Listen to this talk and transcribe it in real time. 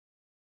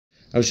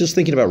I was just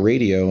thinking about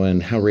radio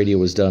and how radio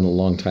was done a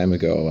long time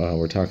ago.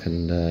 We're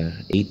talking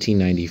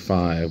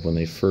 1895 when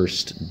they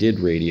first did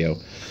radio.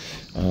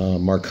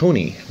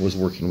 Marconi was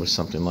working with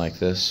something like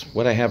this.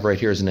 What I have right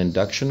here is an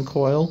induction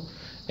coil,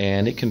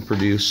 and it can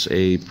produce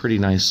a pretty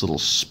nice little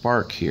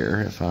spark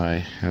here. If I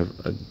have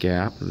a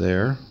gap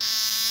there, a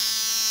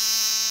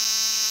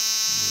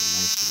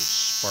nice little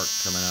spark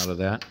coming out of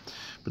that.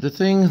 But the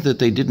thing that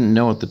they didn't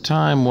know at the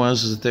time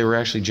was that they were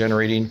actually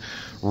generating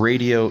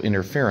radio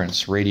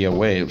interference, radio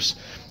waves.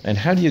 And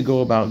how do you go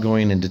about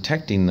going and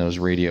detecting those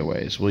radio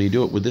waves? Well, you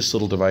do it with this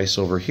little device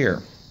over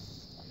here.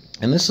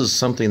 And this is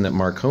something that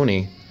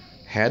Marconi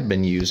had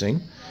been using.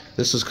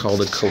 This is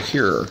called a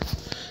coherer.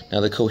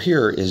 Now the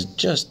coherer is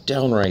just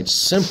downright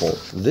simple.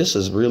 This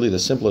is really the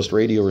simplest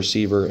radio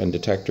receiver and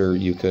detector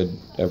you could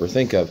ever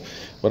think of.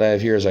 What I have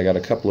here is I got a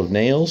couple of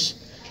nails.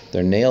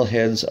 Their nail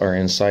heads are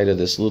inside of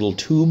this little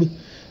tube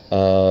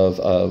of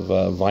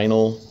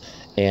vinyl,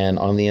 and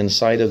on the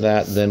inside of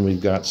that then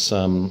we've got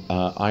some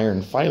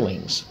iron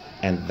filings,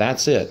 and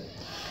that's it.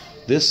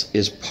 This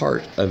is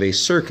part of a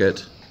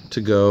circuit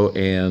to go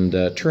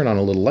and turn on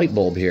a little light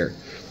bulb here.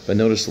 But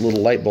notice the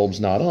little light bulb's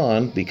not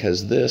on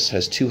because this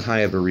has too high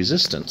of a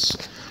resistance.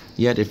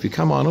 Yet if you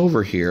come on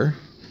over here,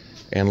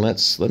 and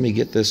let me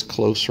get this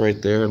close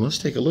right there, and let's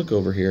take a look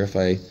over here. If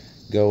I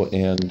go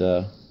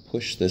and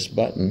push this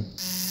button,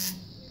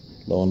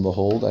 lo and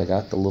behold, I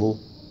got the little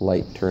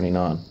light turning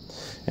on.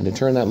 And to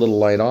turn that little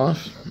light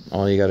off,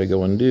 all you got to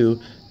go and do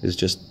is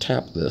just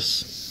tap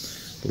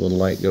this. The little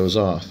light goes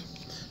off.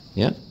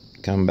 Yep,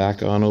 come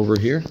back on over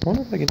here. I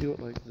wonder if I can do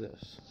it like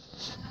this.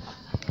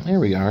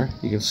 There we are.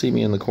 You can see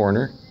me in the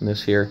corner. And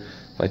this here,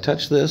 if I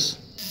touch this,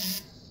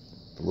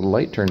 the little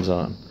light turns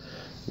on.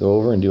 Go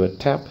over and do a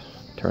tap,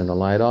 turn the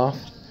light off.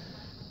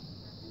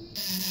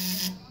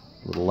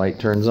 Little light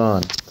turns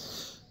on.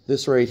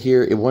 This right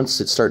here,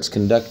 once it starts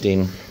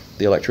conducting,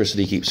 the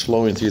electricity keeps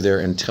flowing through there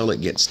until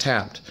it gets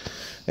tapped.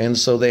 And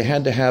so they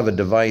had to have a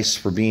device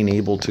for being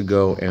able to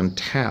go and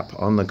tap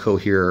on the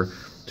coherer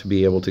to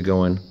be able to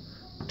go and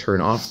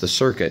turn off the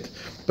circuit.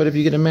 But if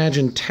you can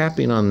imagine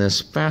tapping on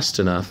this fast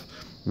enough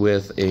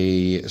with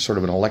a sort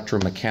of an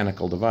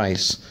electromechanical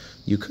device,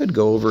 you could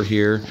go over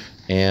here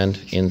and,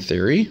 in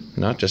theory,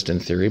 not just in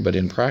theory, but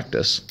in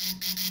practice,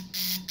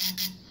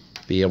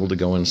 be able to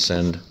go and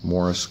send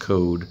Morse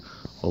code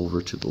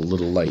over to the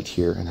little light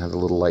here and have the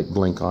little light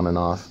blink on and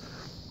off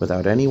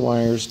without any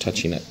wires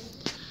touching it.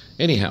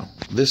 Anyhow,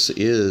 this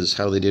is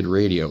how they did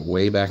radio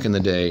way back in the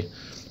day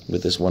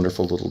with this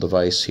wonderful little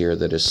device here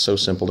that is so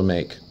simple to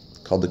make,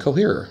 called the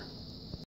coherer.